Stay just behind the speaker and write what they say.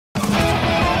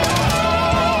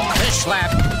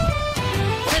slap.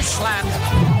 Fish slap.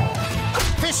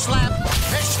 Fish slap.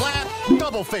 Fish slap.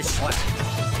 Double fish slap.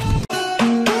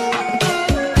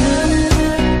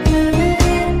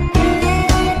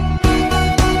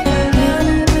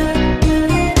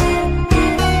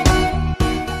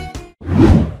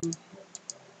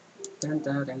 Ten,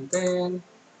 ten, ten, ten.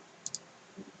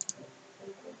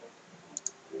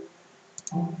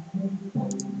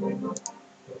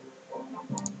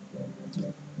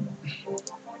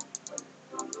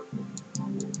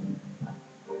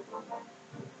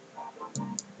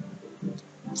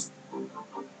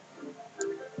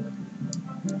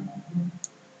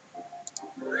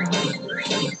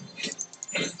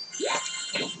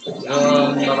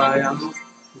 Rồi, bye bye anh.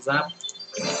 Giáp.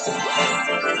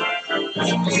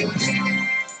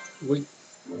 Ui.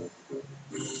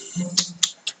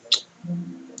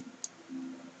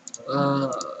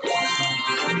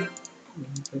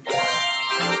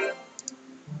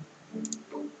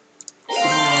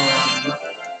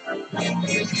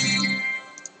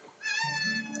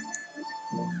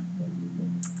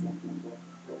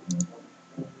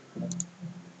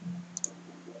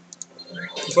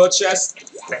 Purchase.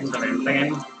 Ten, ten,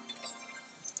 ten.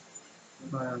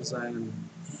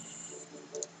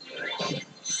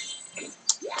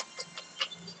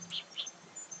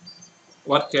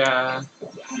 Vodka,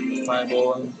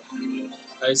 Fireball,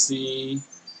 AC,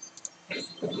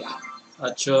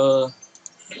 Archer,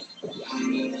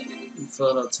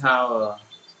 Inferno Tower.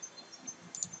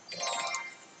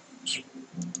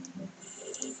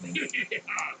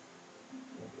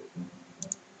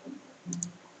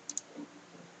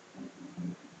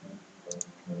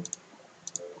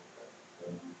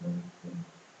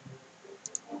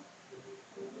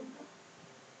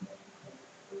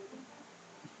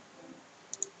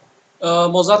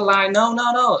 Mozart line,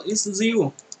 no, it's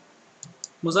you.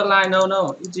 Mozart line,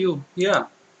 no, it's you. Here,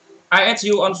 I add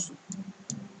you on.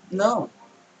 No,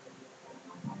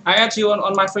 I add you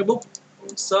on my Facebook.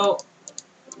 So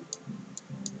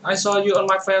I saw you on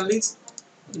my friend list.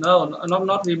 No,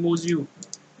 not remove you.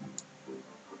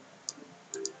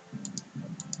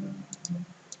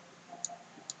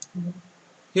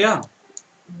 Here,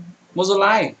 Mozart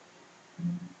line.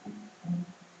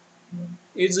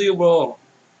 It's you, bro.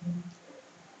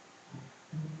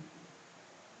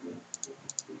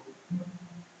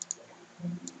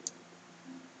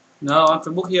 No, on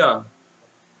Facebook here.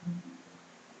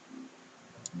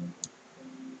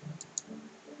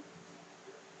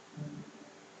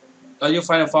 You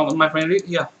find a form on my friend list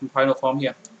here. Final form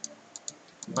here.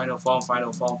 Final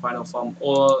form.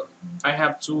 Or I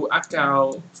have two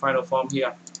account final form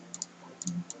here.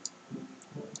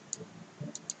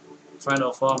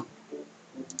 Final form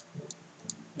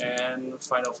and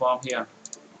final form here.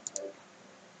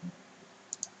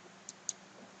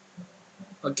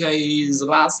 Okay, the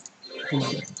last.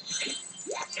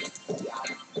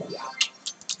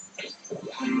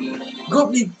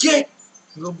 Goblin cake.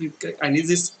 I need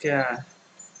this car.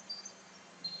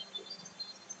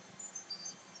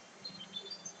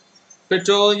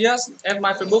 Petrol, yes, at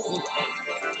my Facebook.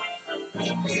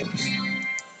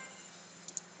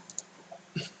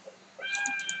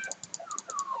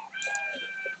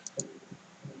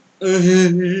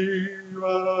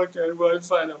 Can't wait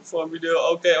final form video.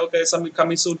 Okay, something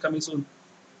coming soon.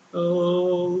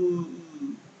 Oh,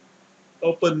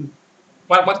 open.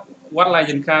 What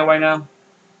legend car right now?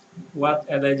 What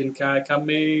a legend car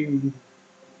coming?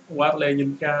 What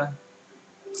legend car?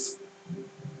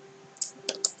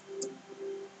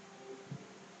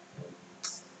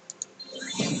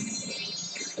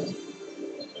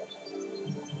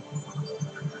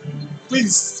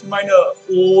 Please, miner.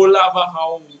 Oh, lava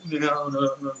house.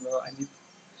 No.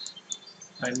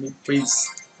 I need freeze.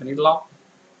 I need lock.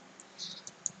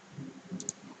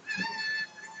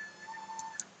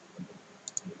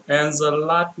 And the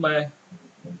last my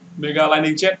mega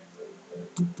lightning jet.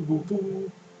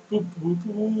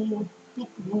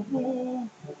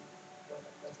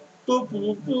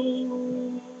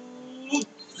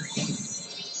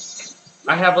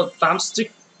 I have a time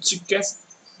stick guess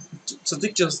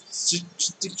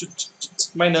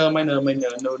miner. No,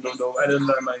 I don't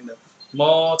like miner.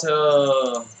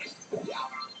 Mortar,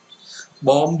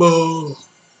 bomber,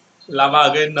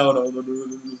 lava again. No.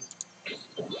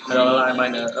 I don't like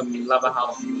miner. Lava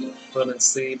house,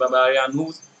 permanency, barbarian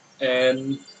mood,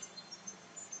 and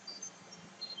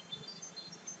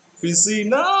PC.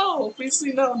 No,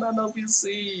 PC. No,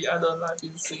 PC. I don't like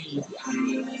PC.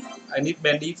 I need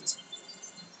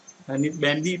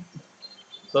bandit.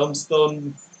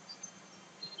 Tombstone.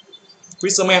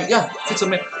 Fisherman. Yeah,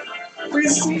 fisherman.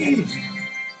 PC.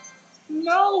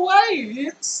 No way.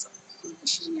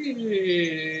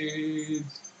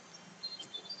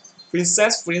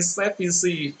 Princess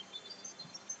PC.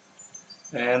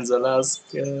 And the last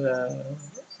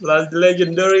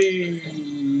legendary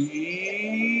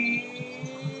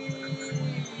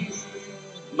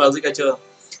music culture.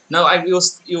 Now I will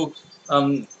you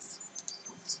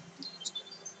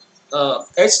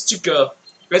H trigger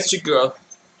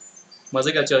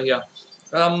music culture here.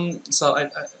 So I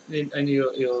need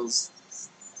use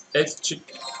H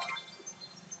trigger.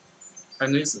 I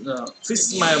need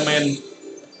fish my man.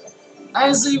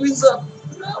 I see wizard.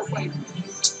 No wait.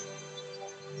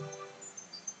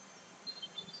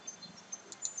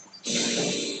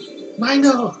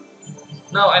 Minor.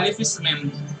 Now I need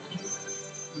fisherman.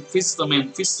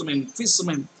 Fisherman. Fish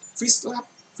slap.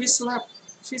 Fish slap.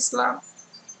 Fish slap.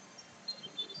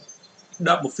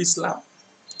 Double fish slap.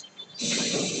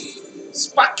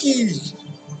 Sparky.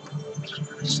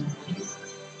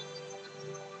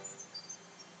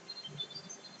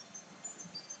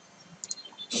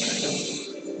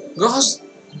 Ghost.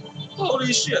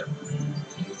 Holy shit.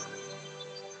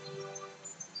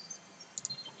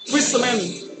 Fisherman.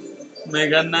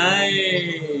 Mega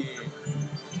Knight.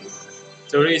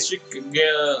 Terrific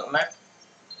gear left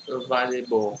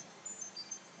available.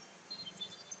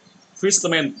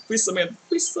 Fisherman. Fish slap.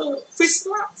 Fish slap. Fish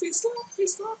slap. Fish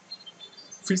slap.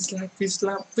 Fish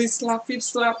slap. Fish slap. Fish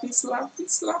slap. Fish slap.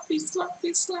 Fish slap. Fish slap.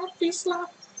 Fish slap. Fish slap.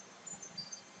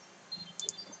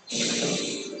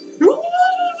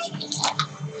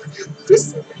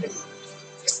 Fisherman.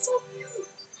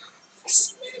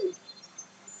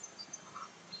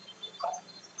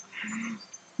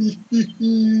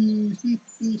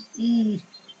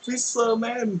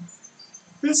 Fisherman. Fisherman.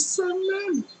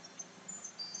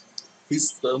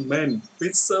 Fisherman. Fisherman.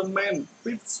 Fisherman. Fisherman.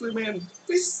 Fisherman.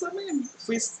 Fisherman.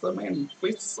 Fisherman.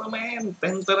 Fisherman.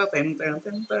 Ten ten ten ten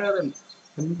ten ten.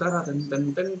 Ten ten ten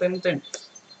ten ten ten.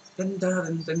 Ten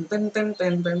ten ten ten ten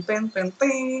ten ten ten ten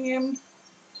ten.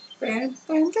 Ten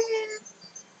ten ten.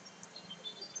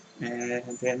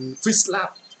 And then fish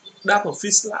lap. Double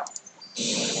fish lap.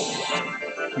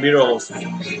 Mirrors.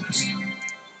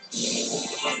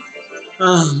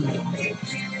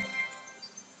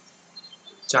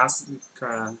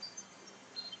 Jessica.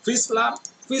 Fish lap.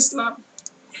 Fish lap.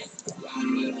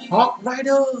 Hawk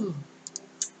Rider.